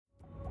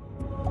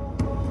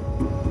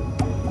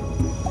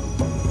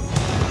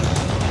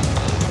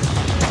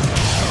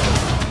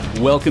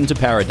Welcome to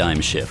Paradigm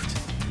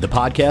Shift, the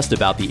podcast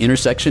about the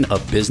intersection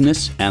of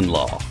business and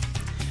law.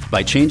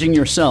 By changing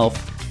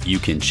yourself, you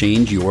can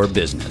change your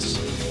business.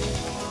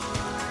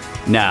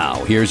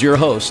 Now, here's your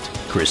host,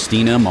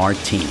 Christina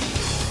Martini.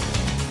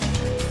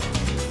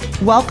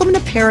 Welcome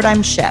to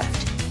Paradigm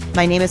Shift.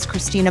 My name is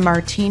Christina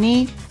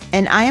Martini,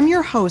 and I am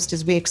your host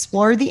as we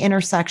explore the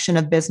intersection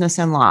of business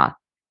and law.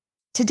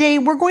 Today,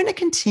 we're going to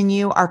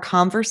continue our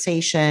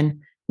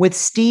conversation with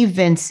Steve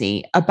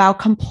Vinci about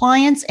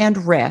compliance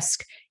and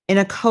risk in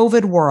a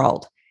COVID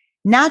world,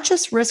 not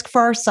just risk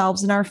for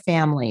ourselves and our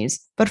families,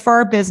 but for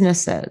our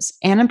businesses,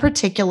 and in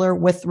particular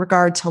with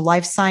regard to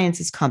life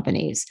sciences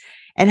companies,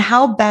 and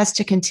how best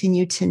to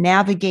continue to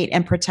navigate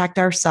and protect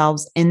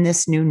ourselves in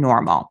this new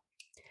normal.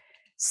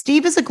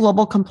 Steve is a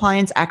global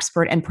compliance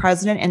expert and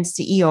president and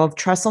CEO of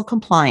Trestle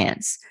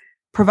Compliance,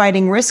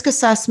 providing risk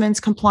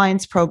assessments,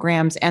 compliance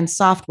programs, and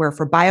software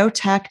for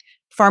biotech,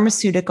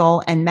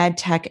 pharmaceutical, and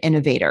medtech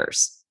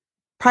innovators.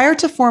 Prior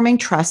to forming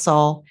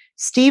Trestle,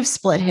 Steve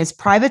split his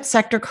private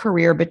sector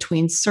career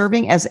between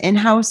serving as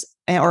in-house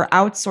or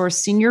outsourced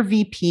senior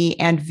VP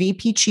and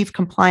VP Chief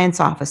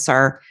Compliance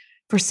Officer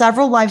for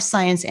several life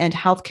science and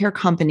healthcare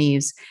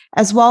companies,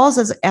 as well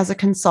as a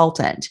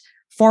consultant,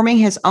 forming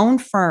his own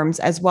firms,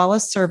 as well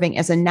as serving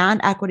as a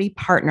non-equity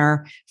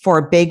partner for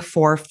a Big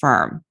Four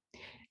firm.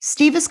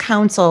 Steve is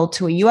counsel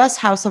to a U.S.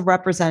 House of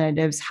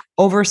Representatives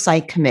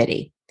Oversight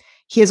Committee.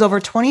 He has over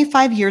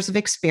 25 years of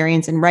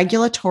experience in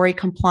regulatory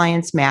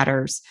compliance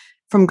matters,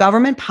 from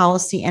government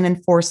policy and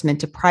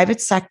enforcement to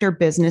private sector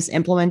business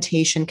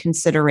implementation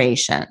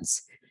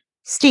considerations.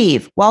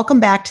 Steve, welcome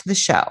back to the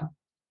show.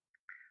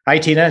 Hi,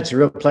 Tina. It's a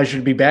real pleasure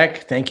to be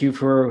back. Thank you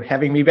for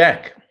having me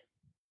back.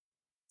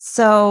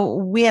 So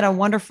we had a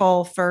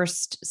wonderful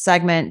first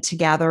segment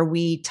together.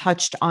 We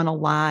touched on a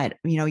lot,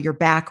 your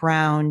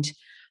background,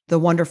 the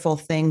wonderful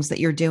things that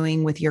you're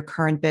doing with your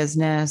current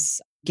business,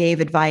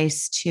 gave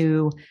advice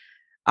to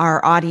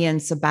our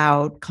audience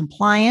about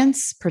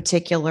compliance,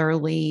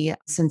 particularly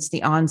since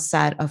the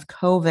onset of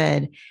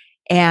COVID.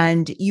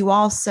 And you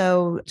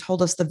also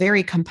told us the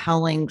very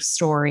compelling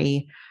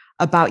story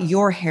about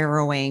your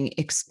harrowing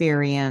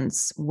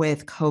experience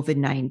with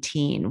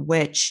COVID-19,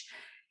 which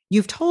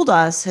you've told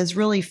us has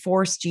really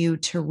forced you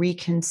to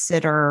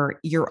reconsider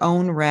your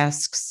own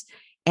risks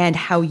and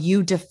how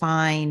you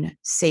define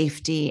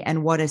safety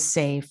and what is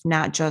safe,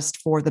 not just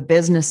for the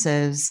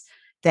businesses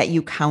that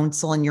you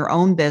counsel in your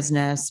own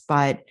business,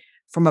 but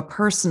from a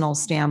personal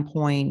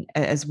standpoint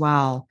as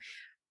well.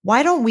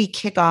 Why don't we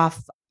kick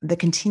off the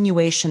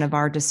continuation of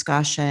our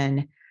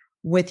discussion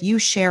with you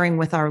sharing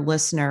with our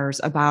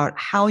listeners about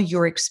how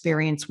your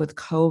experience with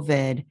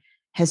COVID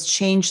has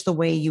changed the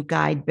way you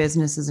guide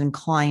businesses and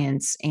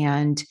clients,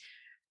 and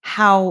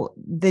how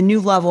the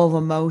new level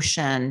of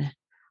emotion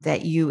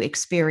that you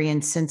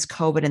experience since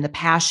COVID and the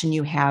passion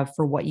you have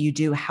for what you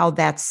do, how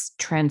that's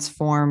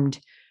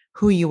transformed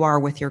who you are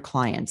with your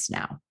clients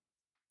now.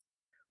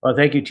 Well,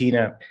 thank you,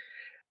 Tina.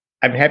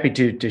 I'm happy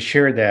to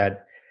share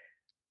that.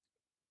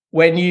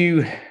 When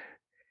you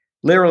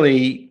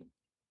literally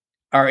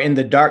are in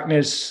the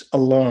darkness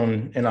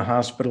alone in a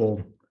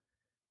hospital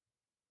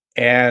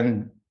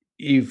and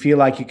you feel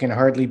like you can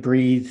hardly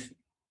breathe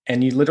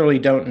and you literally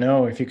don't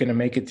know if you're going to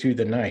make it through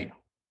the night,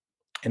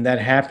 and that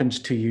happens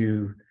to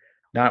you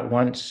not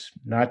once,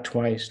 not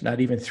twice,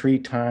 not even 3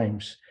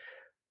 times,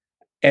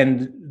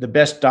 and the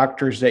best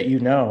doctors that you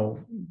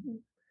know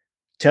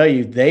tell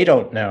you they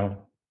don't know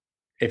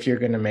if you're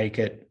going to make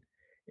it,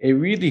 it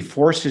really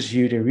forces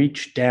you to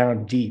reach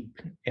down deep,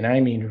 and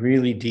I mean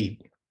really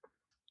deep,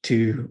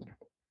 to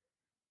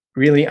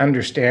really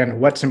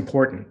understand what's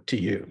important to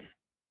you.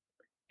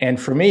 And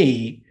for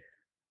me,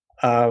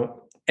 and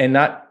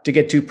not to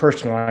get too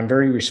personal, I'm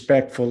very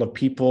respectful of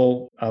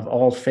people of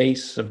all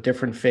faiths, of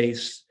different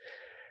faiths,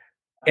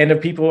 and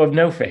of people of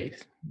no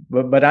faith.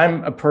 But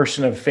I'm a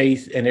person of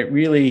faith, and it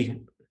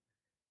really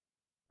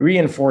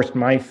reinforced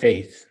my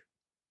faith.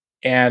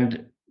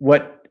 And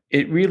what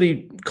it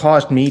really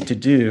caused me to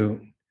do,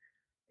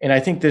 and I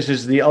think this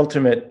is the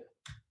ultimate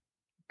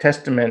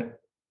testament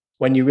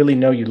when you really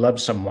know you love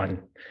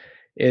someone,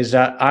 is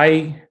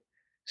I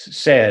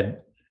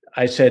said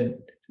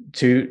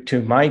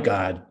to my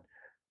God,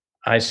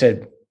 I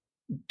said,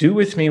 do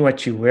with me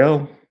what you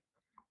will,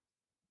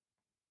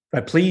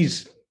 but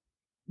please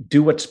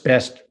do what's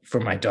best for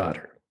my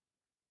daughter.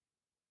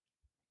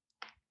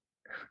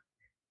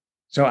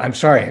 So I'm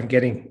sorry, I'm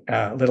getting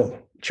a little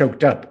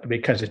choked up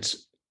because it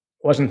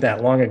wasn't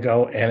that long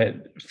ago and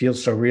it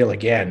feels so real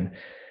again.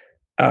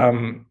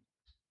 And,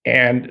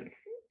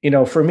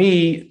 for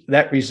me,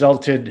 that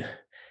resulted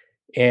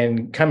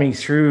in coming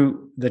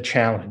through the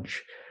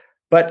challenge.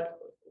 But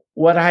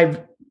what I've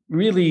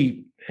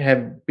really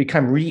have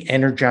become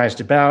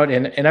re-energized about,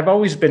 and I've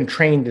always been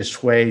trained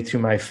this way through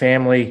my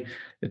family.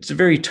 It's a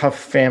very tough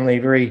family,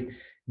 very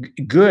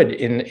good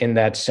in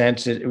that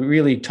sense. It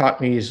really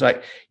taught me is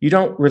like, you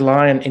don't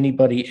rely on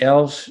anybody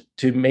else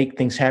to make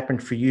things happen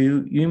for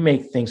you. You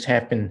make things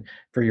happen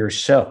for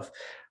yourself.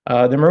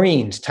 The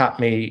Marines taught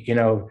me,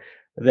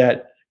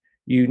 that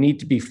You need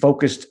to be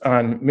focused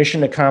on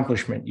mission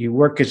accomplishment. You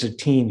work as a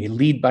team. You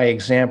lead by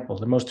example.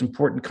 The most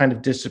important kind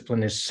of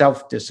discipline is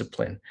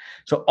self-discipline.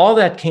 So all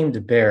that came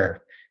to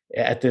bear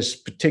at this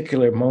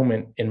particular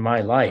moment in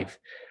my life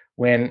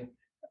when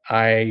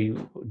I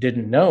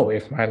didn't know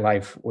if my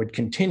life would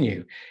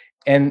continue.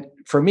 And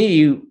for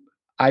me,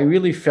 I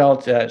really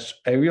felt a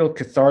real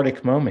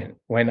cathartic moment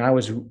when I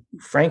was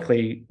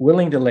frankly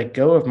willing to let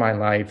go of my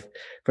life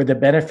for the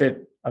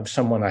benefit of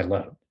someone I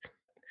loved.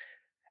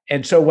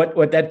 And so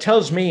what that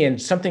tells me,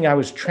 and something I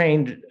was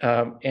trained,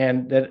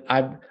 and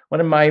that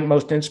one of my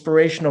most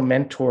inspirational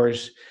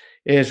mentors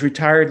is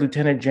retired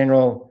Lieutenant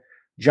General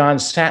John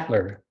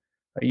Sattler,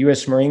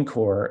 U.S. Marine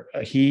Corps.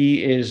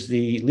 He is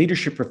the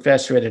leadership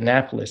professor at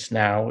Annapolis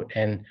now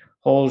and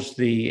holds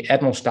the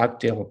Admiral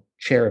Stockdale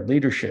Chair of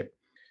Leadership.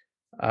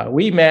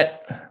 We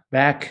met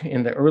back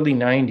in the early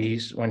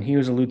 90s when he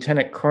was a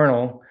lieutenant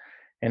colonel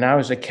and I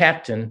was a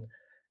captain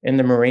in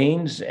the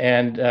Marines.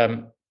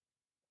 And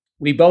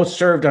we both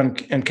served on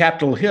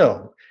Capitol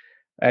Hill.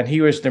 And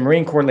he was the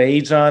Marine Corps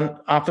liaison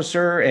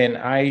officer, and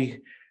I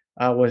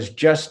was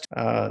just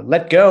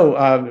let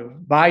go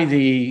by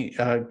the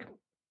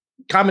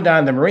commandant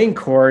of the Marine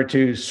Corps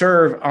to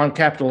serve on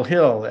Capitol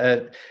Hill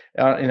in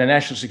a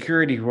national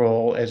security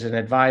role as an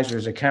advisor,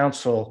 as a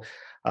counsel.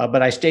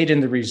 But I stayed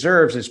in the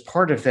reserves as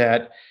part of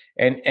that,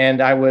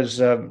 and I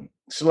was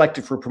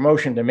selected for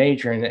promotion to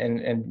major,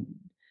 and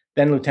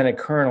then Lieutenant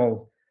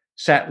Colonel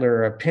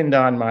Sattler pinned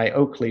on my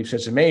oak leaves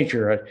as a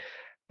major.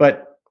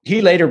 But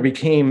he later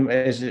became,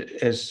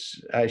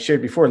 as I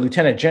shared before,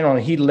 Lieutenant General,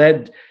 and he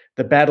led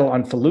the battle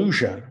on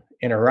Fallujah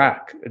in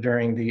Iraq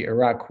during the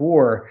Iraq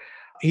War.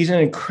 He's an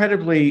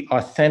incredibly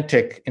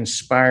authentic,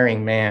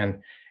 inspiring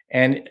man.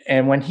 And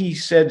when he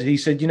said,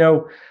 you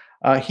know,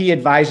 he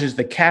advises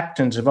the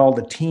captains of all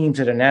the teams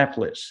at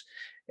Annapolis.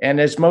 And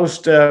as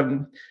most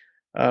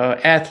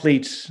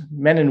athletes,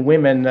 men and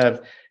women,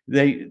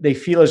 they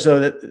feel as though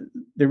that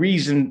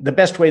the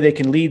best way they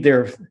can lead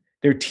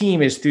their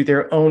team is through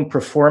their own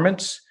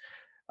performance.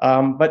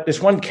 But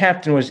this one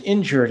captain was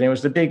injured, and it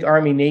was the big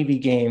Army-Navy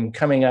game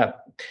coming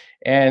up.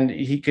 And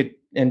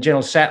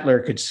General Sattler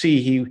could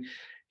see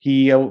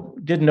he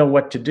didn't know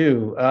what to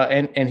do.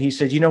 And he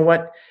said, you know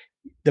what?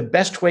 The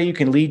best way you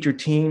can lead your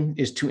team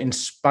is to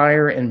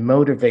inspire and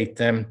motivate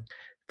them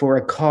for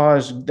a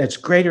cause that's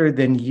greater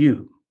than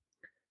you.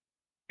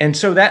 And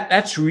so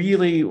that's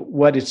really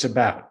what it's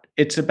about.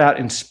 It's about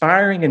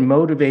inspiring and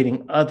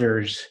motivating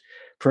others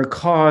for a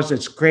cause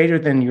that's greater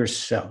than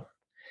yourself.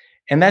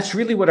 And that's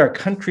really what our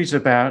country's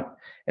about.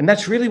 And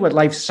that's really what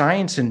life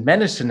science and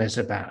medicine is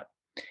about.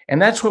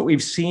 And that's what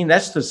we've seen.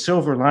 That's the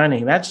silver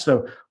lining. That's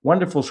the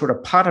wonderful sort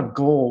of pot of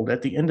gold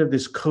at the end of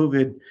this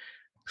COVID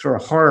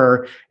sort of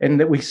horror, and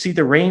that we see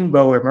the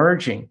rainbow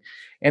emerging.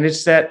 And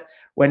it's that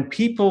when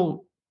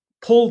people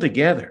pull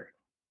together,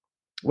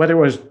 whether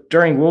it was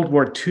during World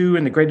War II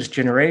and the Greatest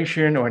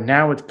Generation or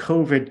now with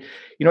COVID,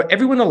 you know,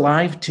 everyone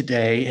alive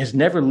today has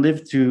never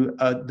lived through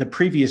the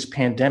previous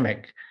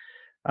pandemic,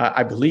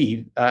 I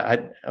believe,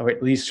 or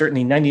at least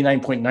certainly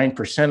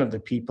 99.9% of the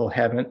people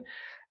haven't.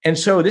 And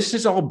so this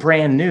is all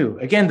brand new.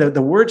 Again,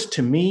 the words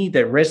to me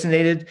that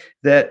resonated,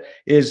 that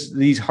is,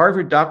 these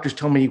Harvard doctors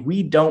told me,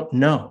 we don't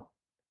know.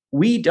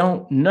 We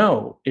don't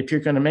know if you're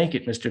going to make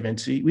it, Mr.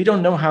 Vinci. We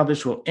don't know how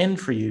this will end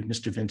for you,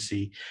 Mr.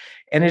 Vinci.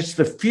 And it's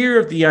the fear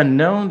of the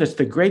unknown that's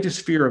the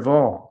greatest fear of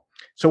all.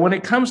 So when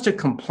it comes to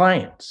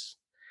compliance,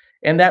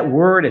 and that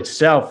word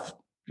itself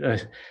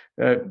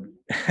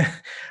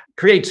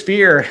creates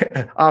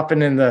fear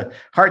often in the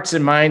hearts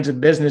and minds of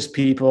business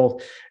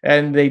people,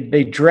 and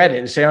they dread it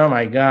and say, oh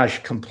my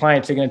gosh,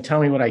 compliance, they're going to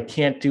tell me what I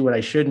can't do, what I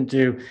shouldn't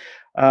do.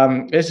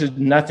 This is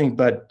nothing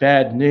but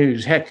bad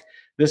news. Heck,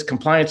 this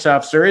compliance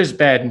officer is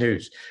bad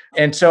news.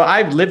 And so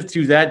I've lived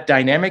through that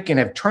dynamic and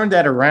have turned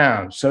that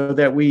around so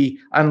that we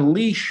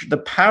unleash the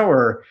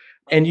power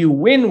and you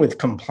win with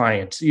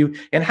compliance.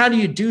 And how do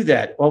you do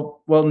that?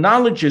 Well,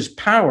 knowledge is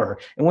power.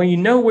 And when you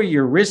know where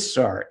your risks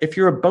are, if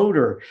you're a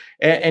boater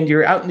and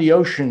you're out in the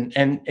ocean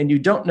and you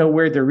don't know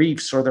where the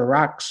reefs or the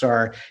rocks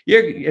are,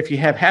 if you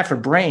have half a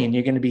brain,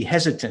 you're going to be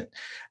hesitant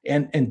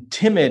and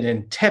timid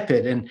and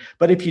tepid.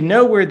 But if you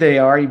know where they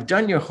are, you've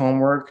done your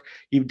homework,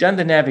 you've done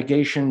the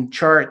navigation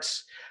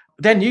charts,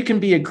 then you can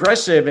be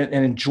aggressive and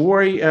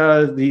enjoy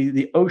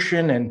the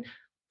ocean and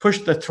push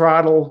the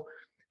throttle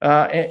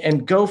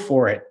and go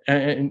for it.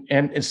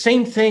 And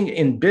same thing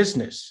in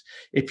business.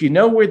 If you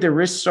know where the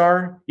risks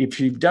are, if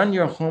you've done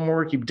your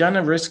homework, you've done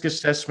a risk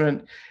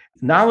assessment,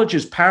 knowledge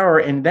is power,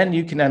 and then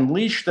you can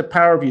unleash the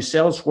power of your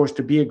sales force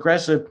to be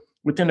aggressive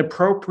within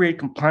appropriate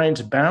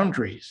compliance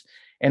boundaries.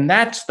 And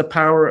that's the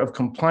power of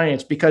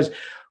compliance, because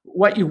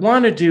what you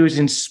want to do is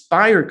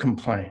inspire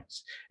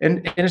compliance.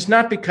 And it's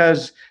not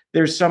because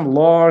there's some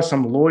law,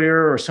 some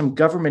lawyer, or some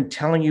government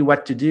telling you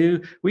what to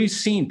do. We've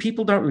seen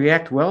people don't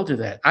react well to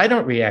that. I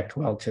don't react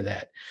well to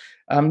that.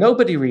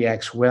 Nobody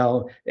reacts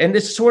well. And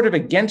it's sort of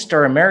against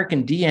our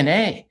American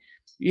DNA.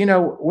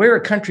 we're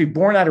a country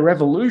born out of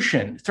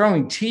revolution,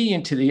 throwing tea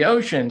into the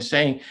ocean,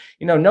 saying,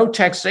 no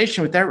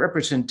taxation without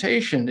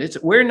representation.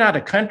 We're not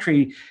a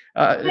country,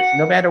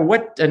 no matter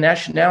what the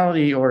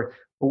nationality or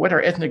what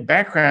our ethnic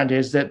background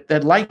is,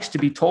 that likes to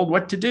be told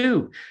what to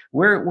do.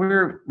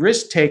 We're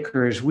risk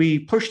takers. We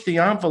push the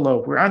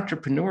envelope. We're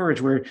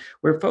entrepreneurs.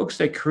 We're folks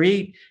that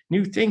create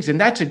new things, and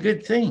that's a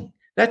good thing.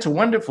 That's a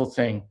wonderful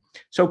thing.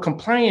 So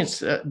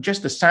compliance,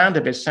 just the sound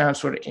of it sounds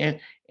sort of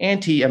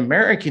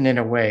anti-American in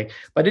a way,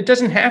 but it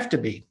doesn't have to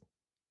be.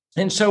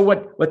 And so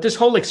what this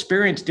whole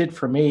experience did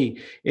for me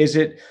is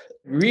it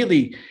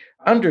really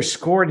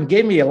underscored and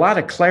gave me a lot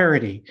of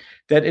clarity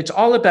that it's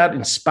all about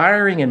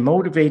inspiring and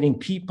motivating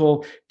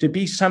people to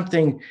be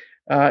something,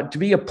 to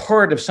be a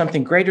part of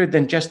something greater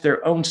than just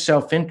their own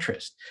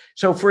self-interest.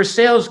 So for a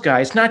sales guy,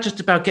 it's not just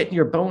about getting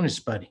your bonus,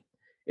 buddy.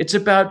 It's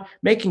about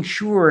making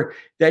sure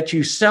that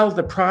you sell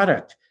the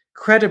product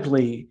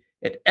credibly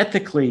and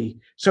ethically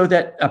so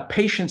that a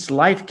patient's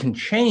life can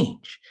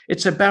change.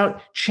 It's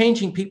about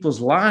changing people's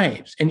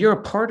lives, and you're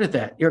a part of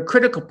that. You're a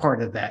critical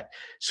part of that.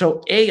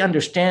 So A,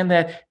 understand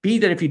that. B,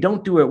 that if you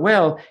don't do it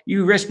well,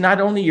 you risk not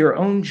only your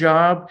own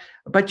job,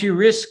 but you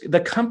risk the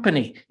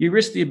company. You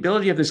risk the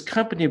ability of this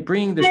company of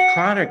bringing this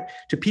product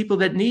to people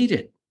that need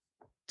it.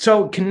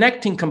 So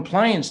connecting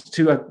compliance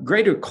to a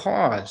greater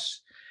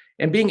cause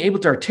and being able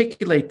to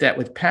articulate that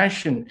with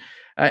passion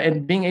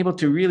and being able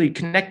to really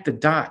connect the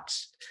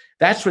dots.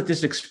 That's what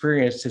this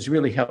experience has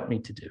really helped me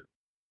to do.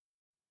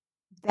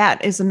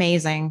 That is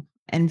amazing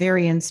and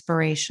very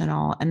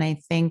inspirational. And I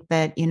think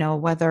that,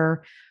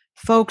 whether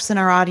folks in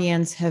our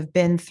audience have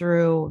been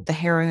through the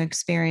harrowing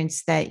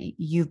experience that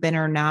you've been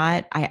or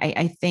not,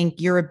 I think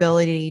your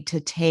ability to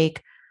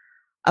take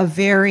a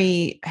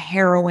very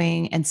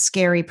harrowing and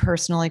scary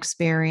personal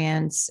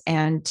experience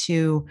and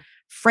to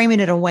frame it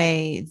in a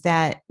way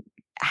that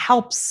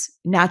helps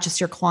not just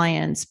your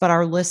clients, but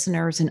our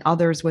listeners and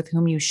others with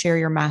whom you share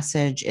your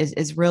message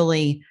is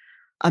really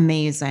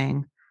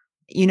amazing.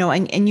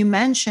 And you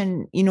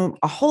mentioned,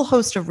 a whole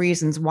host of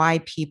reasons why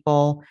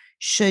people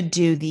should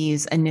do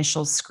these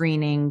initial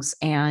screenings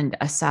and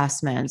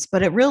assessments,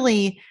 but it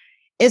really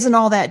isn't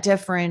all that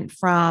different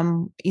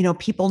from,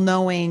 people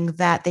knowing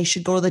that they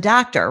should go to the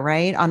doctor,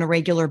 right, on a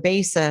regular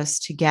basis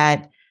to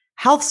get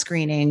health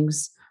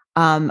screenings.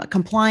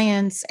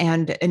 Compliance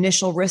and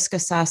initial risk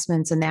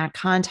assessments in that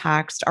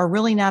context are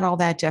really not all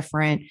that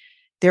different.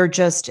 They're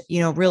just,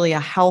 really a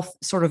health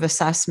sort of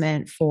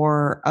assessment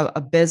for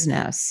a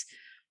business.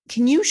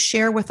 Can you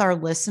share with our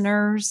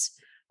listeners?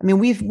 I mean,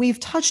 we've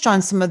touched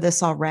on some of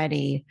this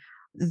already.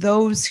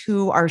 Those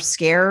who are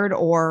scared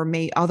or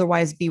may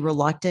otherwise be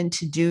reluctant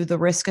to do the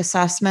risk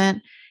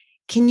assessment,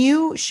 can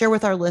you share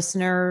with our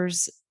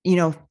listeners,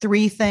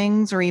 3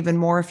 things or even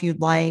more if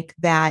you'd like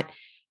that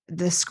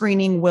the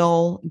screening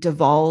will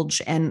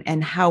divulge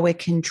and how it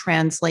can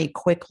translate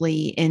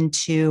quickly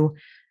into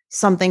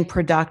something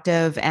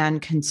productive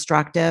and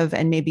constructive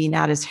and maybe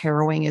not as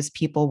harrowing as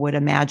people would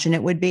imagine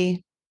it would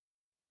be?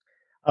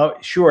 Oh,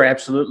 sure.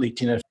 Absolutely,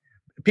 Tina.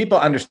 People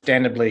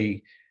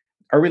understandably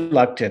are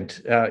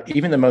reluctant.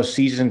 Even the most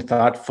seasoned,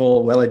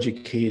 thoughtful,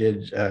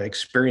 well-educated,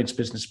 experienced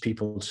business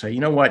people say, you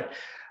know what?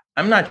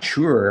 I'm not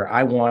sure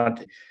I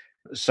want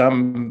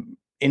some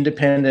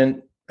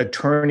independent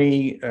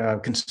attorney,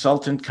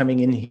 consultant coming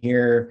in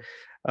here,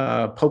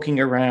 poking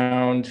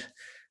around,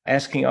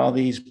 asking all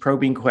these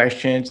probing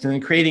questions, and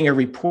then creating a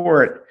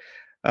report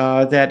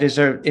that is,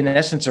 in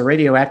essence, a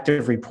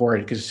radioactive report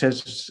because it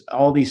says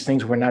all these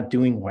things we're not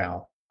doing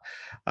well.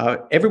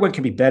 Everyone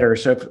can be better.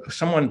 So if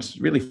someone's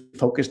really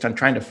focused on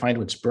trying to find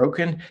what's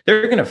broken,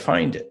 they're going to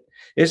find it.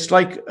 It's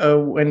like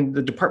when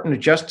the Department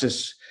of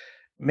Justice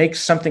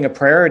makes something a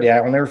priority. I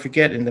will never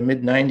forget in the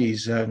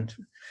mid-90s,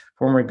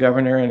 former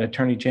Governor and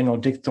Attorney General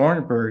Dick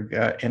Thornburg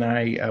and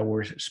I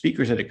were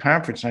speakers at a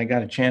conference, and I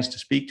got a chance to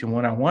speak to him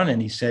one-on-one.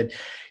 And he said,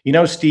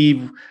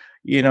 Steve,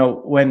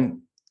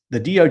 when the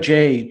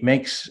DOJ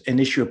makes an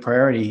issue a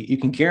priority, you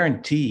can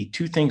guarantee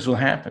 2 things will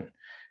happen.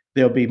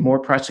 There'll be more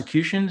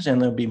prosecutions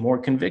and there'll be more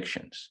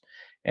convictions.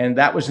 And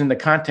that was in the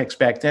context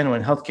back then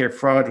when healthcare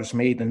fraud was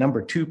made the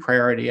number 2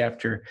 priority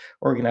after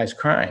organized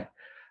crime.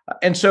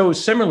 And so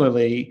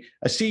similarly,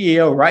 a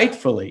CEO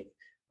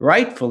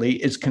rightfully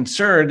is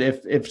concerned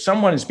if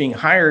someone is being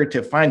hired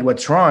to find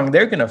what's wrong,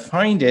 they're going to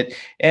find it.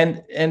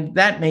 And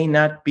that may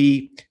not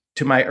be,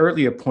 to my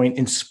earlier point,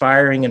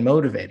 inspiring and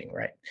motivating,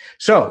 right?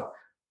 So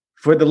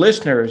for the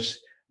listeners,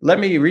 let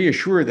me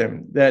reassure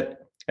them that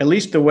at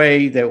least the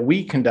way that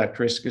we conduct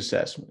risk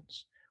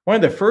assessments, one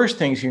of the first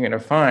things you're going to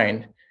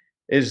find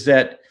is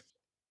that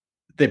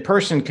the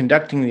person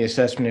conducting the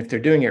assessment, if they're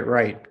doing it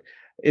right,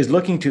 is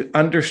looking to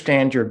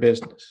understand your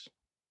business.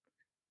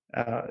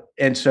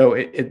 And so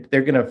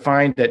they're going to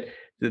find that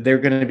they're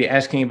going to be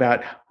asking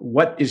about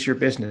what is your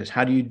business?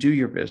 How do you do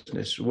your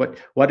business? What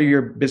are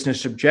your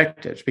business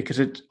objectives?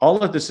 Because all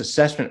of this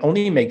assessment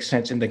only makes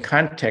sense in the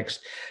context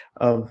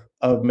of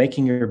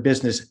making your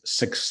business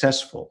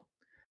successful.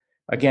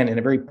 again, in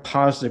a very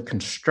positive,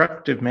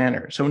 constructive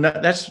manner. So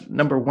that's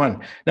number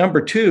one.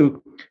 Number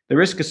two, the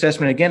risk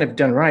assessment, again, if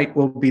done right,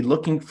 will be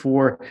looking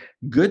for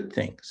good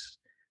things.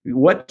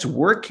 What's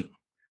working?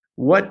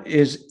 What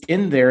is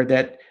in there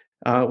that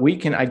we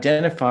can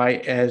identify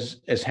as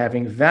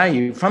having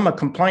value from a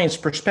compliance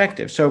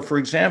perspective? So, for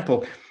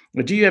example,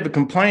 do you have a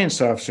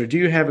compliance officer? Do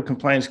you have a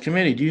compliance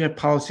committee? Do you have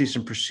policies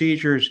and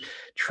procedures,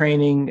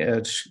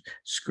 training,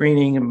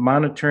 screening,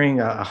 monitoring,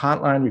 a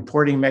hotline,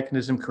 reporting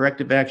mechanism,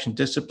 corrective action,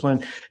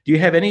 discipline? Do you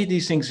have any of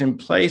these things in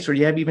place, or do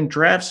you have even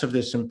drafts of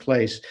this in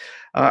place?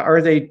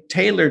 Are they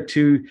tailored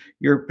to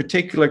your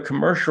particular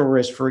commercial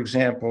risk, for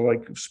example,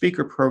 like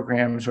speaker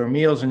programs or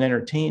meals and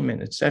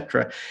entertainment, et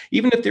cetera?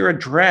 Even if they're a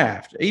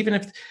draft, even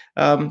if,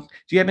 do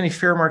you have any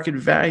fair market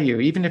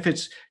value? Even if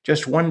it's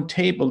just one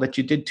table that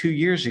you did 2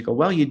 years ago,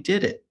 well, you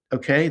did it,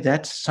 okay?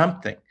 That's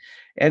something.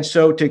 And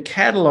so to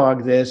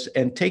catalog this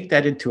and take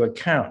that into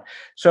account.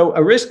 So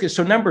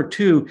number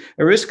two,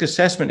 a risk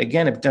assessment,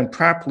 again, if done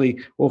properly,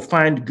 will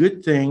find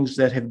good things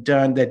that have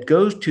done that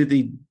goes to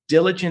the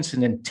diligence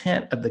and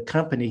intent of the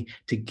company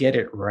to get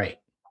it right.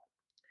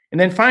 And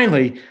then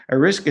finally, a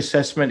risk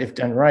assessment, if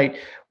done right,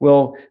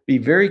 will be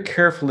very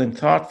careful and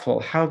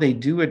thoughtful how they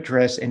do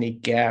address any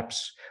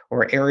gaps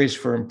or areas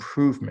for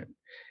improvement,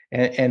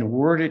 and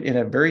word it in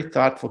a very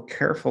thoughtful,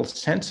 careful,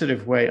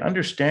 sensitive way,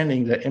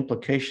 understanding the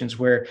implications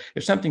where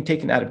if something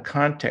taken out of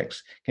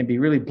context can be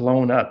really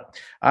blown up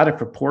out of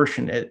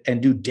proportion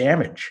and do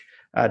damage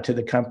to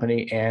the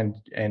company, and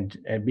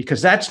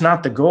because that's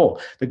not the goal.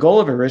 The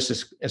goal of a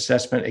risk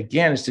assessment,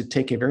 again, is to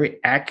take a very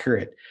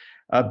accurate,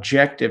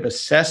 objective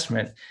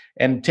assessment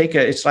and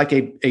it's like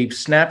a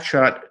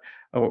snapshot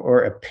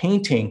or a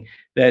painting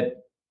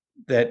that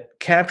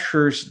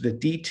captures the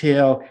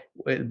detail,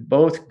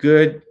 both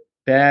good,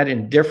 bad,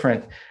 and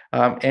different,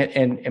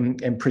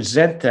 and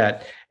present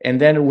that.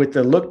 And then with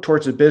the look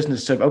towards the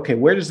business of, okay,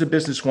 where does the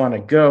business want to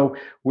go?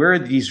 Where are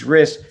these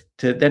risks?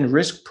 To then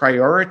risk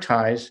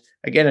prioritize.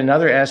 Again,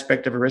 another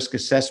aspect of a risk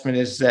assessment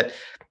is that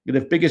the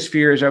biggest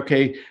fear is,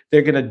 okay,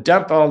 they're going to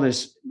dump all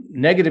this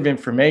negative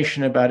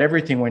information about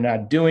everything we're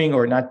not doing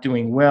or not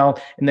doing well,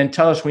 and then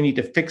tell us we need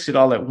to fix it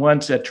all at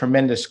once at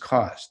tremendous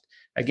cost.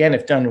 Again,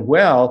 if done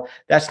well,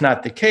 that's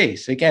not the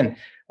case. Again,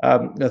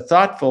 the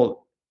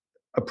thoughtful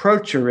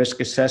approach to risk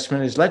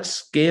assessment is, let's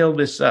scale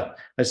this up.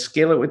 Let's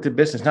scale it with the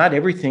business. Not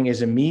everything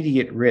is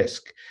immediate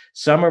risk.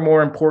 Some are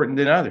more important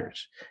than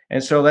others.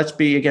 And so let's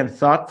be, again,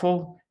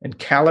 thoughtful and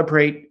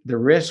calibrate the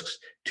risks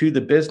to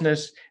the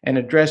business and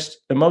address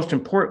the most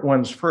important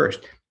ones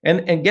first.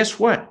 And guess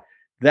what?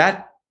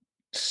 That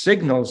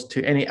signals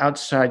to any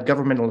outside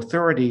governmental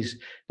authorities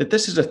that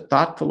this is a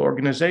thoughtful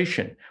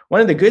organization.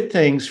 One of the good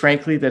things,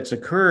 frankly, that's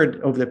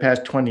occurred over the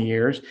past 20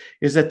 years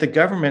is that the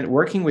government,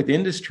 working with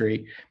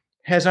industry,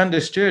 has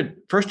understood,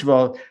 first of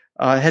all,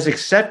 has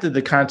accepted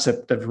the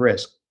concept of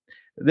risk.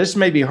 This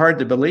may be hard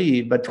to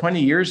believe, but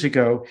 20 years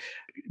ago,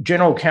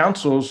 general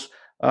counsels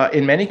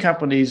in many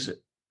companies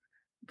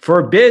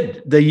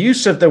forbid the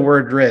use of the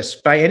word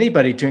risk by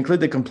anybody, to include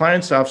the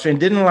compliance officer, and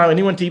didn't allow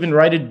anyone to even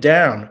write it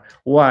down.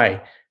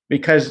 Why?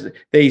 Because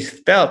they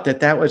felt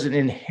that that was an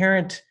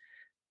inherent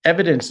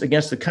evidence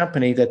against the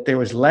company that there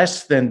was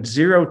less than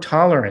zero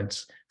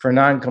tolerance for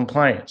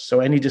non-compliance. So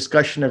any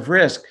discussion of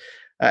risk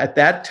at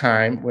that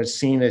time was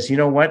seen as, you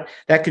know what,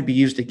 that could be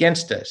used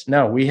against us.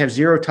 No, we have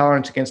zero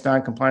tolerance against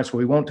non-compliance, so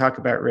we won't talk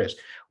about risk.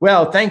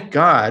 Well, thank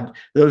God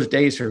those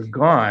days are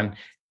gone.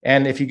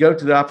 And if you go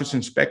to the Office of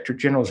Inspector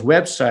General's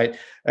website,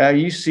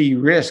 you see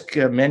risk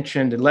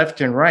mentioned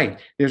left and right.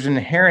 There's an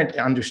inherent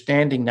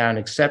understanding now and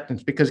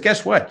acceptance, because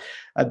guess what?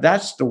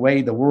 That's the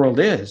way the world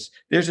is.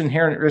 There's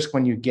inherent risk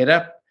when you get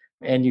up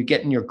and you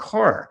get in your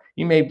car.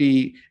 You may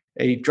be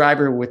a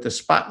driver with a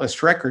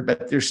spotless record,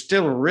 but there's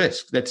still a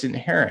risk that's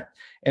inherent.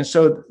 And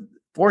so,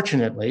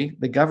 fortunately,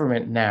 the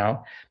government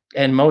now,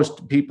 and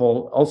most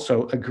people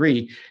also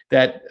agree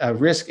that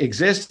risk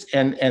exists,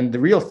 and the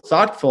real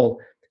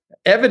thoughtful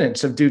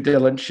evidence of due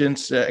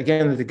diligence,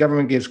 again, that the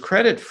government gives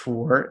credit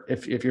for,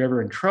 if you're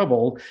ever in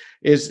trouble,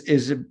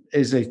 is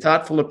a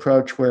thoughtful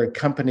approach where a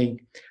company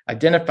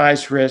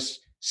identifies risks,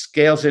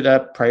 scales it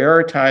up,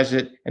 prioritizes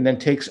it, and then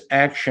takes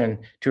action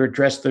to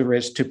address the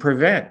risk to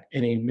prevent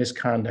any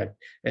misconduct,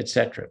 et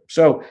cetera.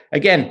 So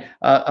again,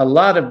 a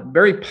lot of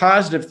very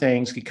positive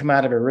things can come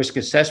out of a risk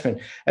assessment.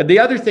 The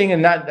other thing,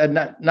 and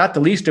not the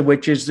least of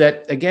which, is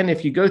that, again,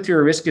 if you go through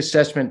a risk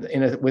assessment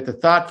with a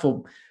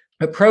thoughtful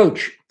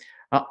approach,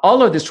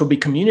 all of this will be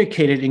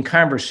communicated in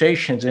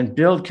conversations and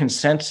build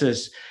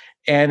consensus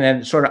and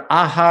then sort of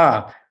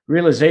aha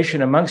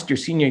realization amongst your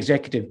senior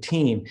executive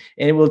team.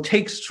 And it will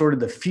take sort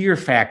of the fear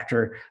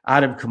factor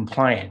out of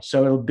compliance.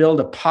 So it'll build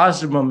a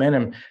positive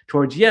momentum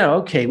towards, yeah,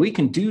 okay, we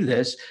can do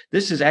this.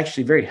 This is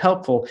actually very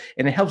helpful.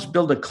 And it helps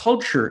build a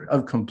culture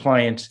of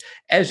compliance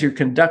as you're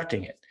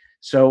conducting it.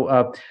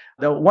 So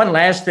the one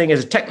last thing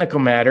is a technical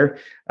matter.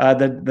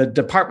 The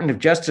Department of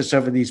Justice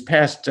over these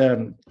past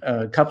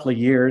couple of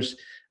years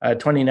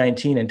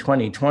 2019 and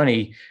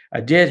 2020,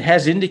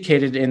 has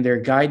indicated in their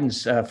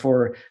guidance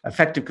for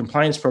effective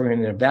compliance program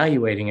and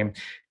evaluating them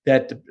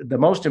that the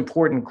most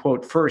important,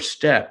 quote, first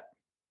step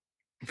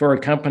for a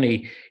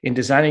company in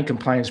designing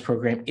compliance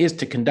program is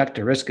to conduct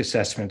a risk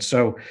assessment.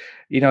 So,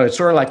 it's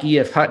sort of like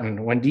E.F.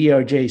 Hutton. When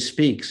DOJ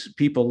speaks,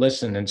 people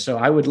listen. And so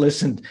I would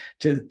listen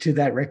to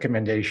that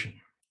recommendation.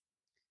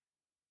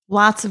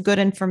 Lots of good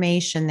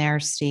information there,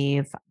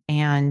 Steve.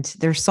 And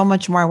there's so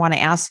much more I want to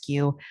ask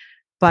you,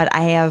 but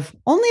I have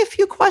only a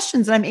few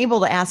questions that I'm able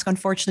to ask,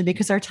 unfortunately,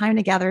 because our time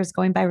together is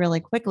going by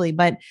really quickly.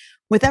 But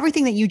with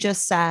everything that you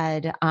just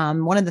said,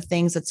 one of the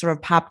things that sort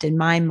of popped in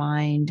my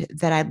mind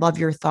that I'd love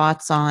your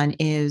thoughts on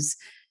is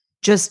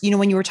just,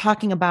 when you were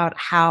talking about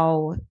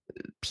how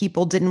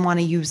people didn't want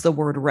to use the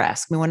word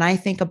risk. I mean, when I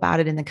think about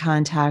it in the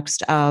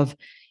context of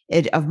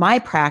my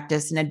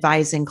practice and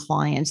advising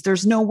clients,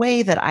 there's no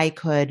way that I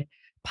could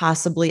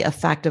possibly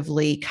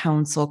effectively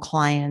counsel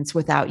clients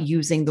without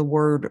using the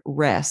word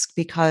risk,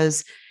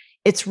 because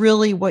it's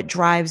really what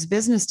drives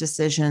business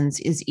decisions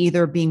is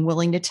either being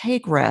willing to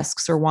take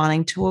risks or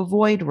wanting to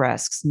avoid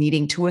risks,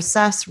 needing to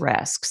assess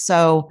risks.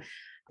 So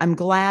I'm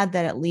glad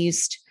that at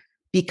least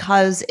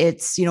because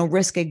it's,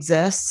 risk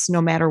exists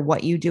no matter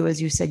what you do. As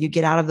you said, you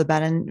get out of the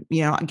bed and,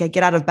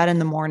 get out of bed in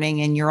the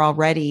morning and you're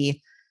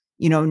already,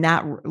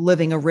 not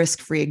living a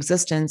risk-free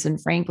existence.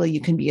 And frankly, you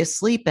can be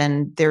asleep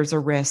and there's a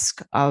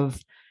risk of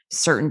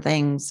certain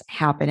things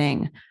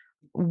happening.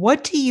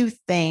 What do you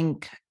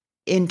think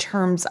in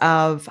terms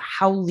of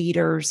how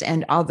leaders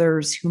and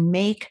others who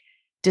make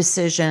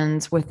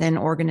decisions within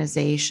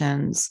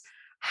organizations,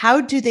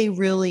 how do they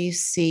really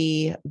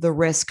see the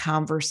risk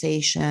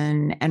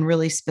conversation and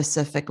really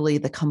specifically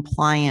the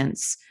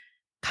compliance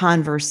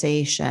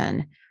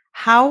conversation?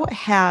 How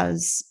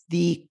has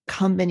the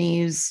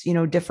companies,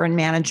 different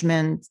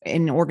management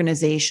in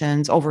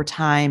organizations over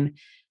time,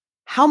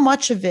 how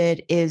much of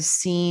it is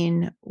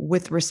seen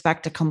with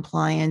respect to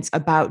compliance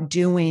about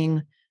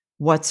doing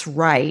what's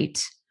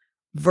right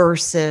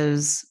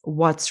versus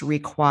what's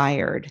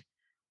required?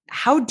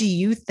 How do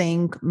you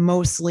think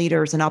most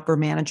leaders and upper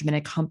management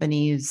at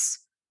companies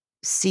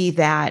see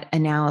that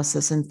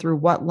analysis, and through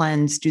what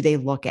lens do they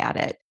look at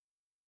it?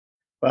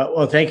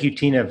 Well, thank you,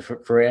 Tina,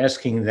 for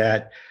asking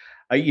that.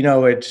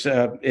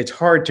 It's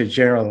hard to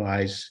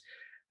generalize.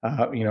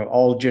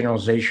 All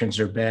generalizations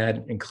are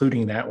bad,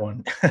 including that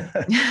one.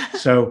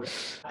 So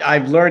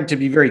I've learned to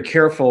be very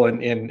careful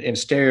in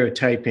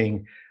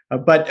stereotyping.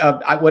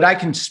 What I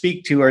can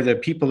speak to are the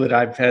people that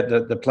I've had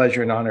the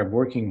pleasure and honor of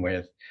working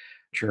with,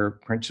 which are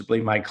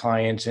principally my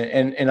clients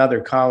and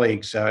other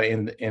colleagues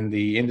in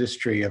the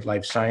industry of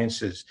life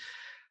sciences.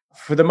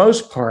 For the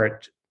most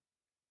part,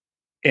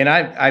 and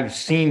I've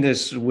seen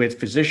this with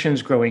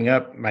physicians growing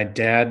up. My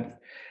dad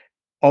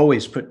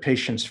always put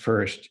patients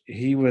first.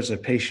 He was a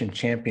patient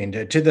champion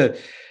to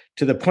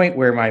the point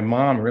where my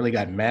mom really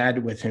got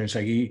mad with him. It's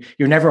like,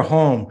 you're never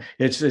home.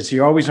 It's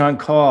you're always on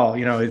call.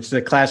 It's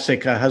the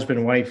classic husband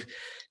and wife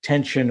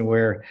tension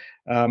where,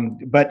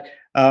 but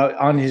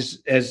in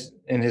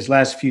his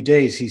last few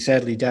days, he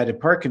sadly died of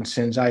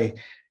Parkinson's. I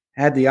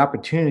had the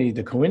opportunity,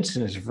 the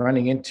coincidence of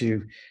running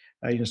into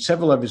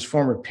several of his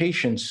former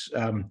patients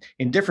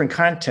in different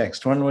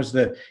contexts. One was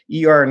the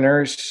ER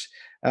nurse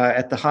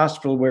at the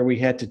hospital where we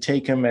had to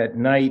take him at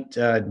night,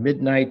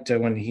 midnight,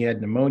 when he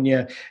had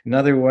pneumonia.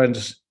 Another one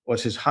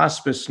was his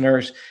hospice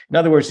nurse. In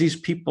other words, these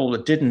people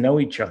that didn't know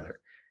each other,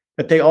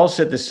 but they all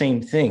said the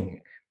same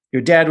thing.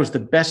 Your dad was the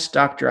best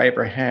doctor I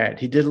ever had.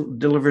 He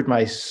delivered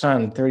my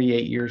son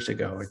 38 years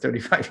ago or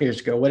 35 years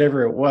ago,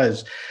 whatever it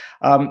was.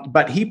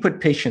 But he put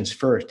patients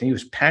first, and he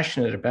was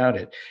passionate about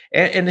it.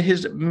 And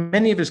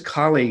many of his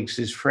colleagues,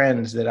 his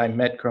friends that I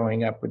met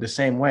growing up were the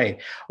same way.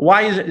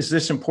 Why is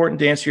this important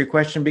to answer your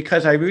question?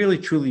 Because I really,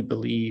 truly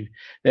believe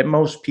that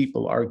most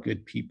people are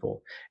good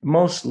people.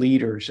 Most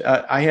leaders,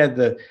 I had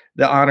the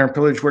honor and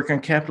privilege working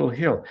on Capitol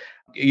Hill.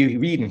 You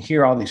read and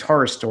hear all these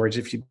horror stories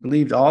if you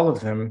believed all of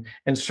them.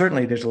 And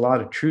certainly there's a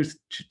lot of truth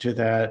to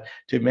that,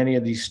 to many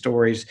of these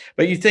stories.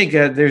 But you think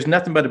there's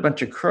nothing but a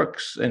bunch of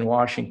crooks in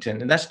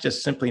Washington. And that's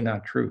just simply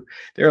not true.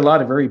 There are a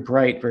lot of very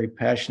bright, very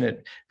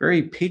passionate,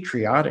 very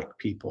patriotic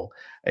people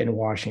in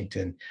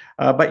Washington.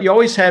 But you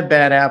always have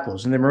bad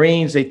apples. And the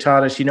Marines, they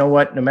taught us,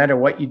 no matter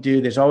what you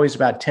do, there's always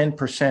about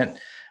 10%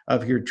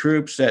 of your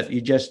troops that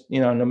you just,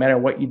 no matter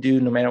what you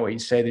do, no matter what you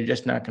say, they're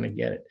just not going to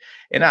get it.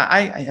 And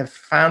I have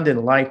found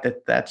in life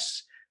that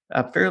that's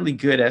a fairly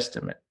good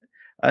estimate.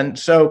 And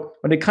so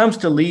when it comes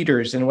to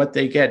leaders and what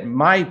they get,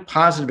 my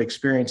positive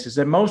experience is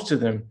that most of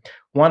them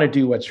want to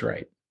do what's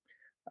right.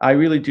 I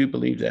really do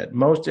believe that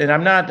and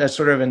I'm not a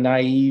sort of a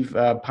naive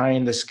pie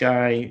in the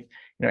sky,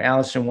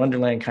 Alice in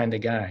Wonderland kind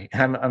of guy.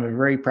 I'm a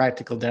very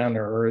practical, down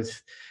to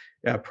earth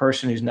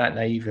person who's not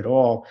naive at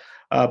all.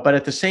 But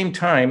at the same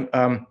time,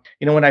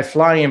 when I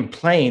fly in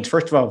planes,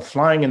 first of all,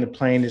 flying in the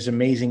plane is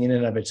amazing in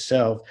and of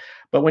itself.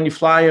 But when you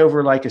fly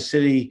over like a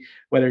city,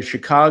 whether it's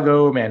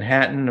Chicago,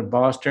 Manhattan, or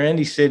Boston, or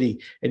any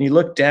city, and you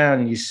look down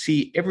and you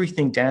see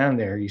everything down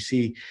there, you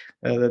see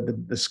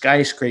the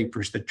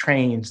skyscrapers, the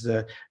trains,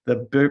 the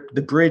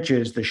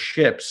bridges, the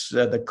ships,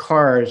 the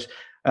cars,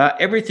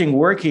 everything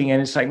working.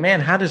 And it's like,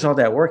 man, how does all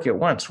that work at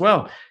once?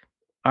 Well,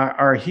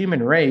 our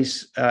human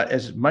race,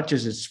 as much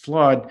as it's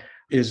flawed,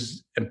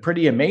 is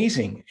pretty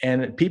amazing,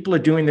 and people are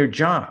doing their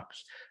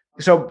jobs.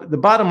 So the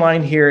bottom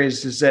line here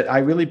is that I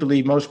really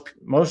believe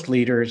most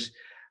leaders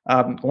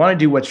want to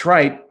do what's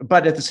right,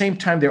 but at the same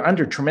time, they're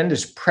under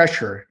tremendous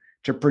pressure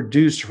to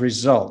produce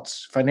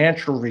results,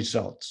 financial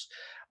results,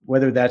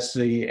 whether that's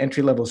the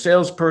entry-level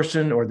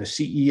salesperson or the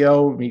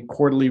CEO, meet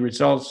quarterly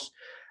results.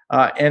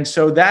 And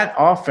so that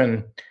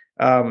often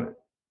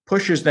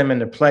pushes them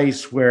into a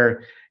place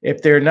where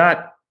if they're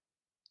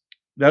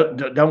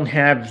don't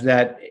have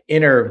that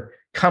inner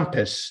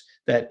compass,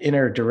 that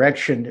inner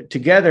direction,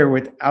 together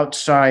with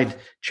outside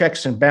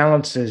checks and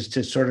balances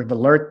to sort of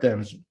alert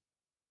them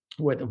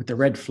with the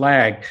red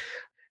flag,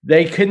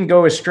 they couldn't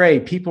go astray.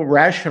 People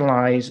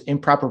rationalize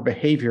improper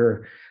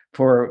behavior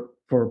for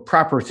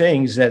proper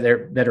things that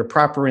are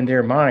proper in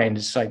their mind.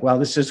 It's like, well,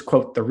 this is,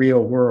 quote, the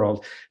real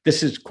world.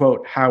 This is,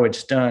 quote, how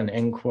it's done,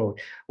 end quote.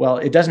 Well,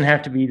 it doesn't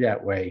have to be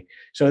that way.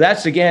 So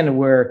that's, again,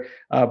 where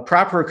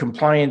proper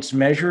compliance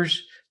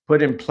measures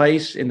put in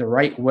place in the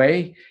right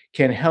way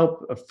can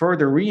help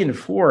further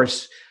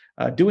reinforce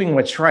doing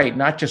what's right,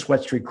 not just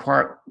what's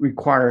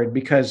required.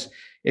 Because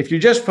if you're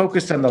just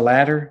focused on the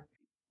latter,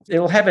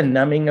 it'll have a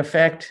numbing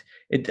effect.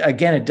 It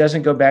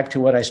doesn't go back to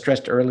what I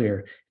stressed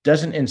earlier. It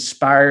doesn't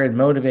inspire and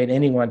motivate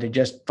anyone to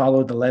just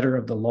follow the letter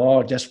of the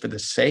law just for the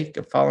sake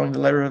of following the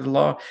letter of the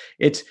law.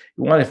 You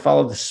want to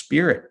follow the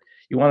spirit.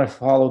 You want to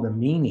follow the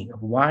meaning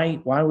of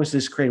why was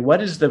this created? What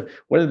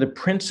are the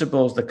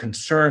principles, the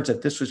concerns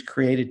that this was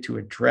created to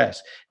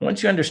address? And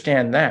once you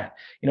understand that,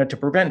 to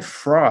prevent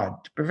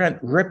fraud, to prevent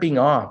ripping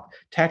off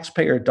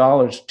taxpayer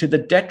dollars to the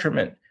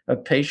detriment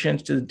of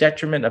patients, to the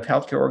detriment of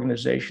healthcare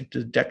organizations, to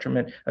the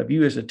detriment of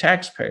you as a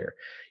taxpayer.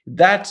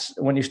 That's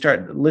when you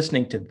start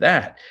listening to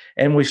that.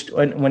 And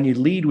when you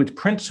lead with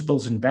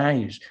principles and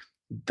values,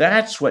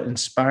 that's what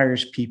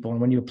inspires people.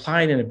 And when you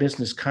apply it in a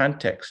business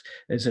context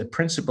as a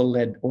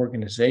principle-led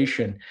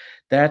organization,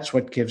 that's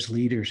what gives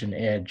leaders an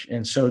edge.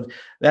 And so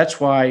that's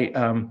why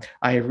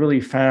I have really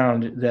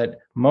found that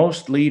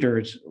most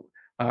leaders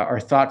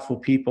are thoughtful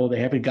people. They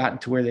haven't gotten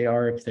to where they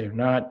are. If they're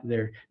not,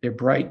 they're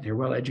bright, they're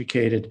well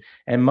educated,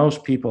 and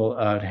most people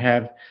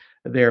have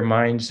their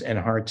minds and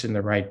hearts in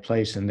the right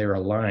place, and they're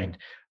aligned.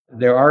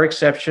 There are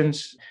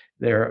exceptions.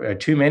 There are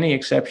too many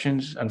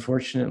exceptions,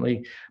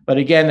 unfortunately. But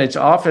again, it's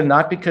often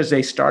not because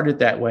they started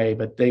that way,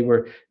 but they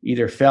were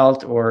either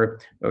felt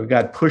or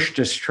got pushed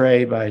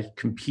astray by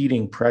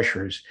competing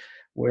pressures,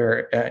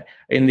 where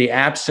in the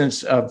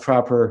absence of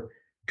proper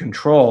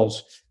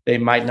controls, they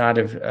might not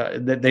have,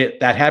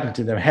 that happened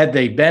to them. Had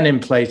they been in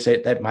place,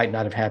 that might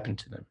not have happened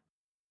to them.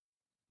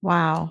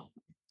 Wow.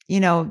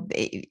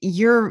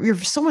 You're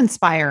so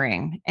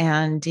inspiring.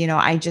 And,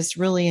 I just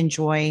really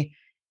enjoy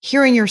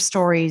hearing your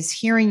stories,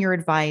 hearing your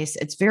advice.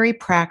 It's very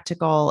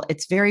practical.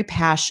 It's very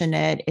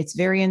passionate. It's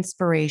very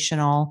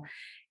inspirational.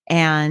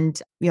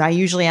 And, I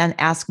usually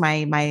ask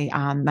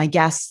my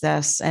guests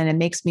this, and it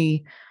makes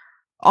me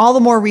all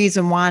the more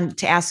reason want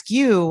to ask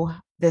you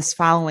this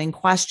following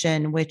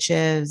question, which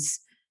is,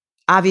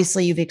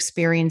 obviously you've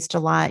experienced a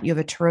lot. You have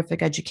a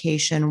terrific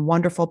education,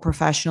 wonderful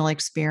professional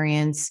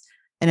experience,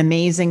 an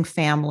amazing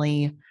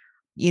family.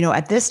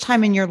 At this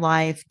time in your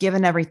life,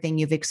 given everything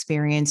you've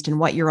experienced and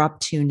what you're up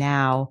to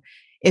now,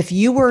 if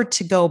you were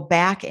to go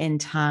back in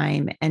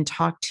time and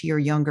talk to your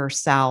younger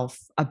self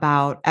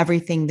about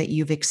everything that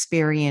you've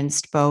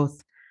experienced,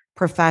 both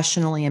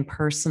professionally and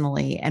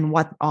personally, and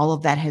what all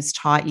of that has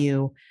taught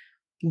you,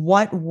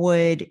 what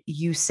would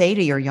you say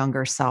to your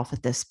younger self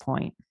at this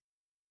point?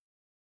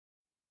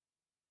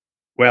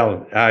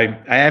 Well,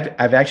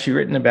 I've actually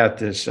written about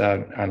this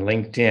on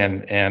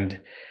LinkedIn, and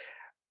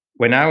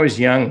when I was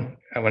young,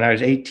 when I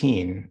was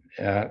 18,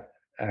 I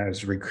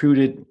was a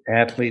recruited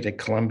athlete at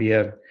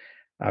Columbia.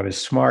 I was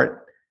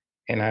smart,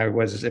 and I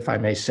was, if I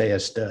may say, a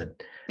stud.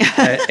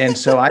 And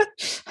so I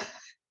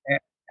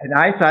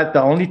thought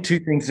the only two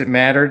things that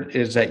mattered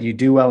is that you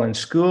do well in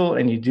school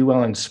and you do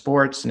well in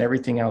sports, and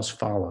everything else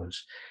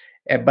follows.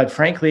 But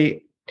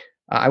frankly,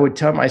 I would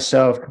tell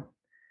myself,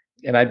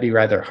 and I'd be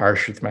rather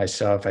harsh with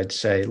myself, I'd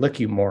say, look,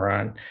 you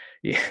moron.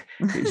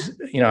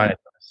 I'd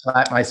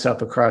slap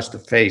myself across the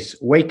face.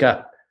 Wake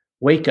up.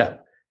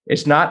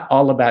 It's not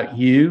all about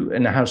you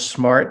and how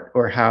smart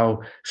or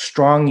how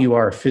strong you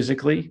are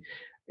physically.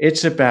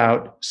 It's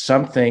about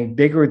something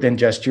bigger than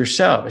just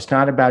yourself. It's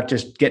not about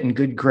just getting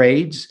good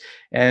grades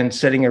and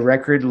setting a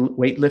record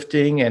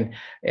weightlifting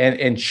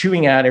and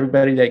chewing out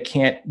everybody that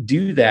can't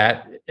do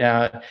that,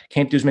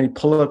 can't do as many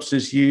pull-ups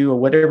as you, or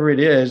whatever it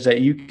is that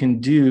you can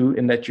do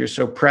and that you're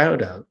so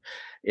proud of.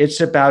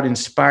 It's about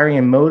inspiring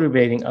and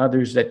motivating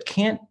others that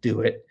can't do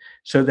it,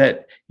 so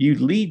that you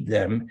lead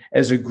them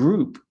as a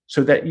group,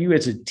 so that you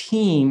as a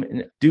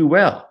team do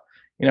well.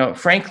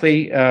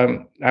 frankly,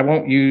 I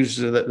won't use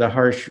the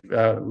harsh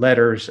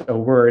letters or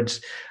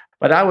words,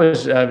 but I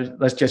was,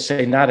 let's just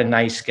say, not a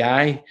nice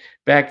guy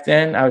back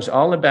then. I was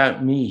all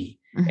about me.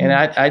 And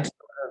Mhm. I just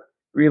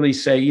really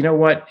say, you know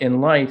what,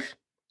 in life,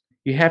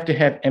 you have to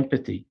have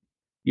empathy.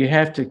 You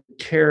have to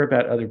care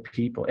about other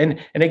people. And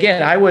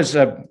again, I was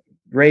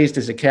raised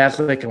as a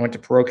Catholic. I went to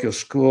parochial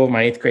school.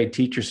 My eighth grade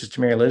teacher, Sister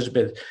Mary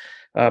Elizabeth,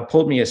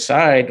 pulled me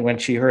aside when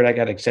she heard I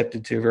got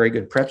accepted to a very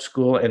good prep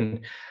school.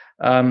 And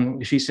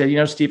she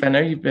said, Steve, I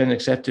know you've been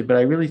accepted, but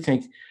I really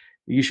think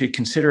you should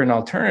consider an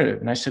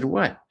alternative. And I said,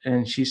 what?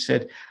 And she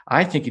said,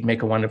 I think you'd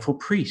make a wonderful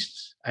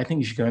priest. I think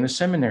you should go into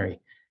seminary.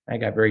 I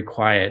got very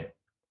quiet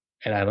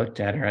and I looked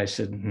at her. I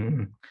said,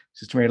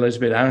 Sister Mary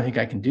Elizabeth, I don't think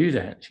I can do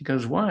that. She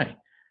goes, why?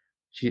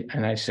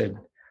 And I said,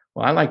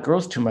 well, I like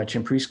girls too much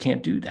and priests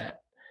can't do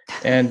that.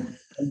 And,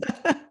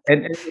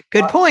 and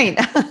Good point.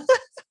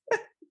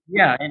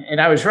 yeah,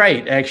 and I was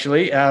right,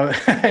 actually,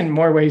 in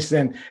more ways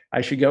than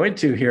I should go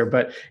into here.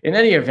 But in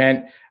any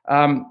event,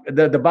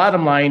 the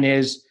bottom line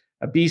is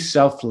be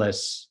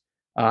selfless.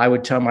 I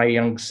would tell my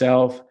young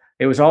self.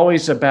 It was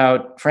always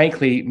about,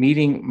 frankly,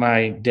 meeting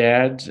my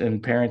dad's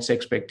and parents'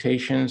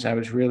 expectations. I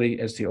was really,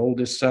 as the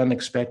oldest son,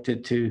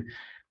 expected to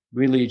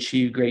really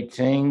achieve great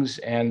things,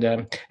 and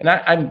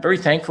I'm very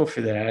thankful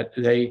for that.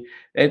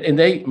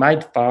 My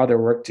father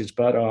worked his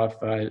butt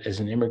off as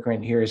an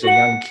immigrant here as a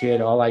young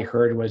kid. All I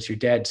heard was your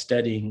dad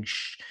studying.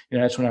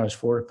 That's when I was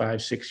 4,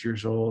 5, 6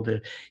 years old.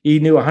 He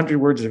knew 100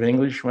 words of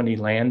English when he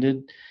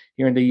landed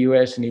here in the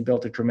U.S., and he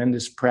built a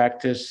tremendous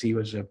practice. He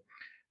was a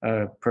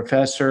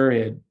professor. He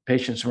had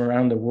patients from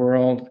around the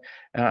world,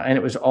 and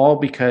it was all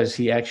because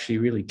he actually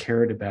really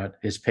cared about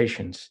his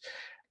patients.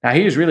 Now,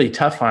 he was really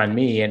tough on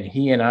me, and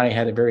he and I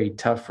had a very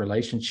tough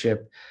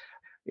relationship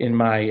in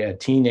my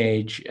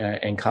teenage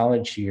and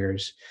college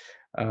years.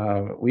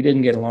 We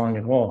didn't get along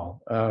at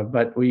all,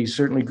 but we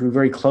certainly grew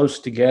very close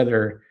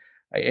together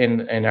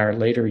in our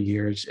later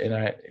years, and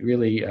I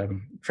really,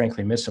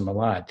 frankly, miss him a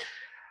lot.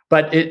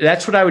 But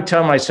that's what I would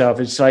tell myself.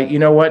 It's like, you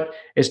know what?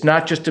 It's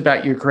not just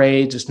about your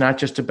grades. It's not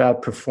just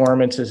about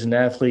performance as an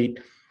athlete.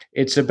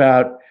 It's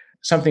about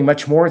something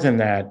much more than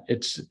that.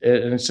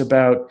 It's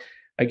about,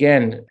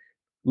 again,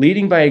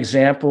 leading by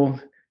example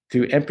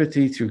through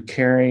empathy, through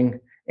caring,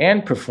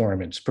 and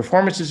performance.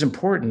 Performance is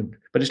important,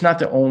 but it's not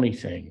the only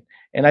thing.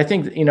 And I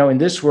think, in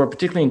this world,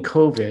 particularly in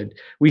COVID,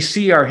 we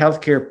see our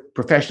healthcare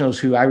professionals,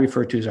 who I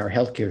refer to as our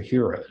healthcare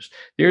heroes.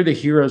 They're the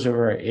heroes of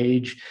our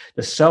age,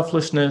 the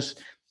selflessness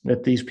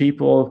that these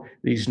people,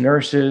 these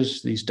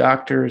nurses, these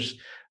doctors,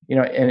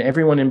 and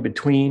everyone in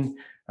between,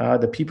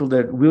 the people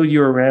that wheel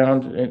you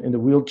around in the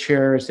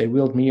wheelchairs, they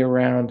wheeled me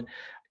around.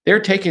 They're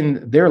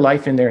taking their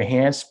life in their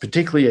hands,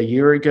 particularly a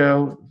year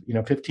ago,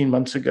 15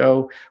 months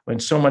ago, when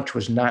so much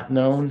was not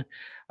known.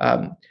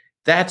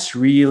 That's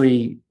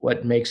really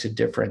what makes a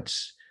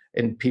difference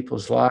in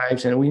people's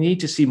lives. And we need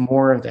to see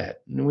more of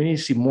that. We need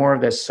to see more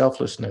of that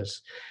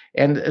selflessness.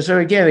 And so,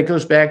 again, it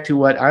goes back to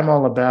what I'm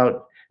all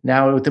about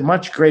now, with a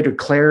much greater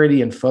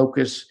clarity and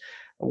focus,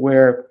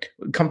 where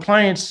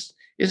compliance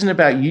isn't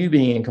about you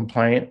being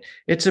compliant.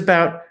 It's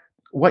about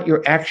what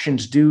your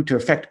actions do to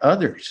affect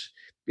others.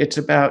 It's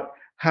about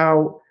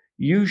how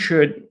you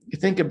should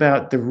think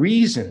about the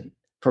reason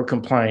for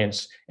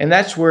compliance. And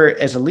that's where,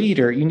 as a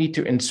leader, you need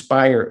to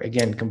inspire,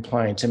 again,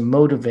 compliance and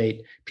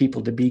motivate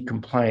people to be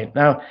compliant.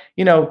 Now,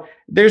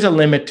 there's a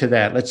limit to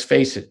that. Let's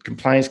face it.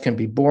 Compliance can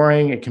be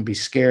boring. It can be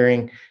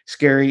scary.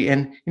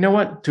 And you know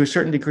what? To a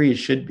certain degree, it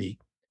should be.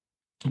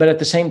 But at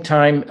the same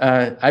time,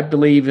 I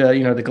believe,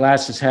 the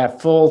glass is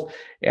half full,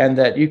 and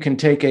that you can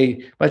take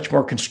a much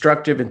more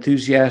constructive,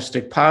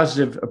 enthusiastic,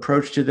 positive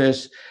approach to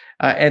this.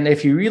 And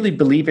if you really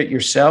believe it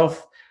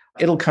yourself,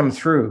 it'll come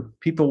through.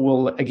 People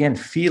will, again,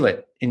 feel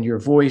it in your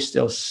voice.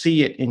 They'll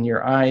see it in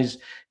your eyes.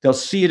 They'll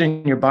see it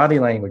in your body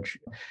language,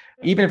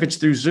 even if it's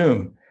through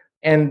Zoom.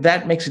 And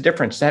that makes a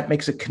difference. That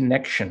makes a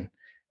connection.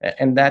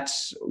 And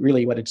that's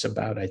really what it's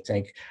about, I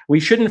think.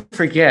 We shouldn't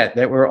forget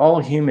that we're all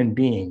human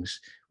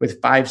beings with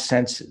 5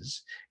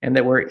 senses, and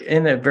that we're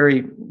in a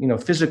very,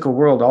 physical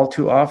world all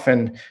too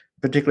often,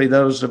 particularly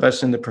those of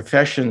us in the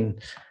profession,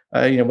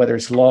 whether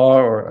it's law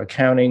or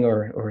accounting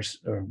or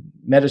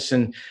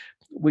medicine.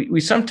 We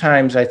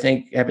sometimes, I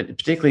think,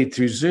 particularly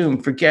through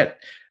Zoom, forget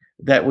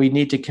that we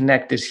need to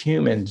connect as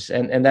humans.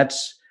 And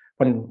that's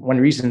one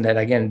reason that,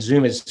 again,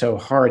 Zoom is so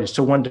hard. It's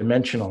so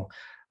one-dimensional.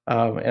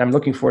 And I'm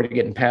looking forward to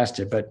getting past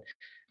it. But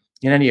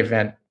in any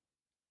event,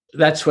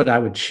 that's what I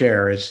would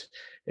share is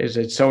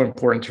it's so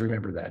important to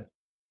remember that.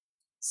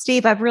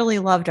 Steve, I've really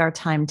loved our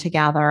time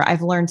together.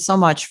 I've learned so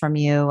much from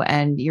you,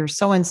 and you're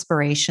so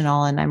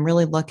inspirational. And I'm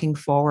really looking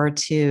forward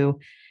to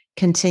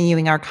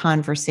continuing our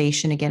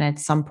conversation again at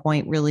some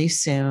point really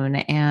soon.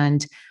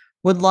 And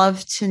would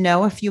love to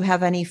know if you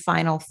have any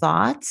final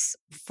thoughts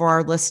for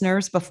our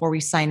listeners before we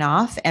sign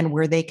off, and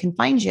where they can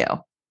find you.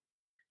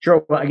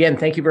 Sure. Well, again,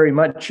 thank you very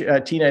much,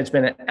 Tina. It's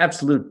been an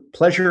absolute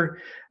pleasure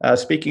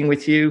speaking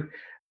with you.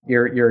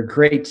 You're a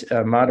great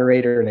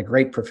moderator and a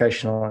great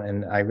professional,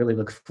 and I really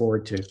look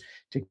forward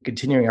to to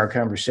continuing our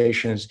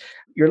conversations.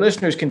 Your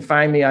listeners can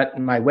find me at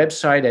my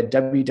website at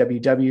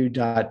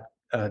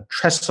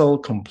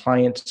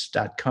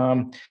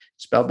www.tresselcompliance.com,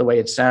 spelled the way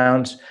it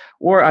sounds,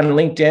 or on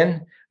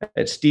LinkedIn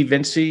at Steve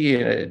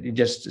Vinci,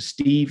 just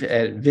Steve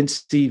at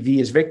Vinci, V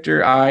as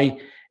Victor, I,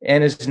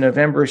 N as in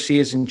November, C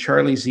as in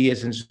Charlie, Z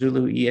as in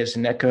Zulu, E as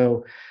in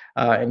Echo,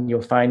 and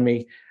you'll find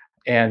me.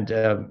 And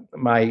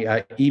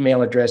my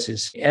email address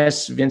is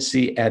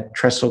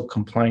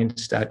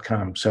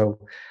svinci@tresselcompliance.com. So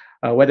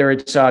whether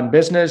it's on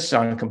business,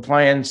 on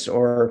compliance,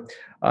 or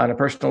on a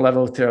personal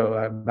level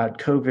about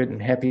COVID, I'm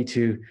happy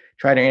to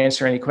try to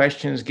answer any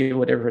questions, give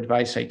whatever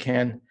advice I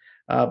can.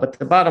 But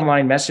the bottom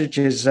line message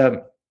is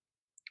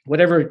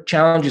whatever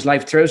challenges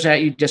life throws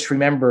at you, just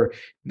remember,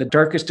 in the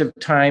darkest of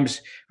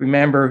times,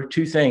 remember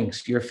two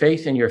things: your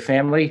faith and your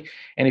family.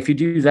 And if you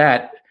do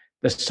that,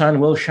 the sun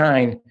will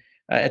shine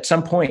at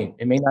some point.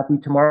 It may not be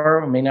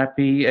tomorrow, it may not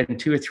be in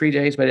 2 or 3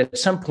 days, but at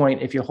some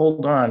point, if you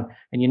hold on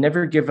and you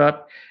never give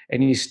up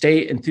and you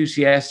stay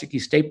enthusiastic, you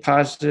stay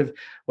positive,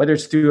 whether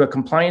it's through a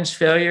compliance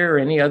failure or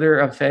any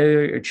other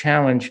failure or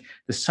challenge,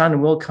 the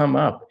sun will come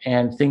up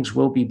and things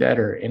will be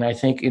better. And I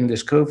think in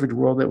this COVID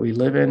world that we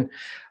live in,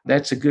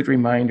 that's a good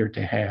reminder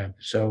to have.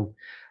 So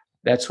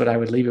that's what I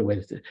would leave it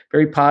with.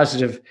 Very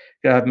positive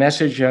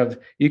message of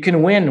you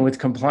can win with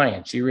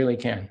compliance. You really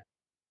can.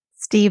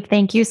 Steve,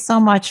 thank you so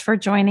much for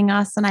joining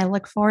us, and I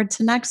look forward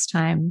to next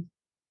time.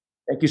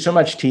 Thank you so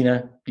much,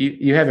 Tina.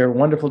 You have a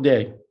wonderful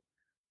day.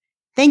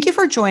 Thank you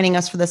for joining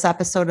us for this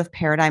episode of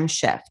Paradigm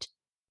Shift.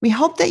 We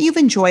hope that you've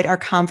enjoyed our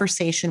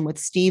conversation with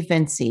Steve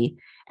Vinci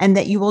and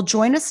that you will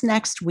join us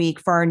next week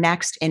for our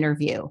next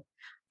interview.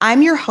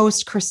 I'm your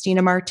host,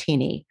 Christina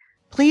Martini.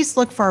 Please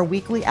look for our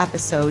weekly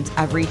episodes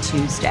every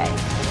Tuesday.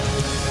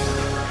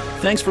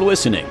 Thanks for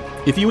listening.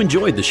 If you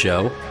enjoyed the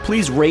show,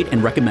 please rate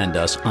and recommend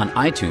us on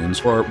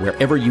iTunes or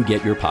wherever you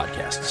get your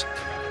podcasts.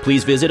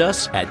 Please visit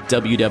us at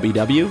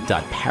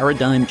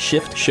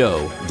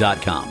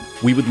www.paradigmshiftshow.com.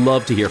 We would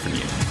love to hear from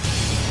you.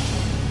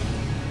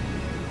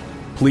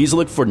 Please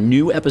look for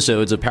new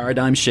episodes of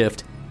Paradigm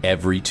Shift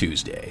every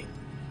Tuesday.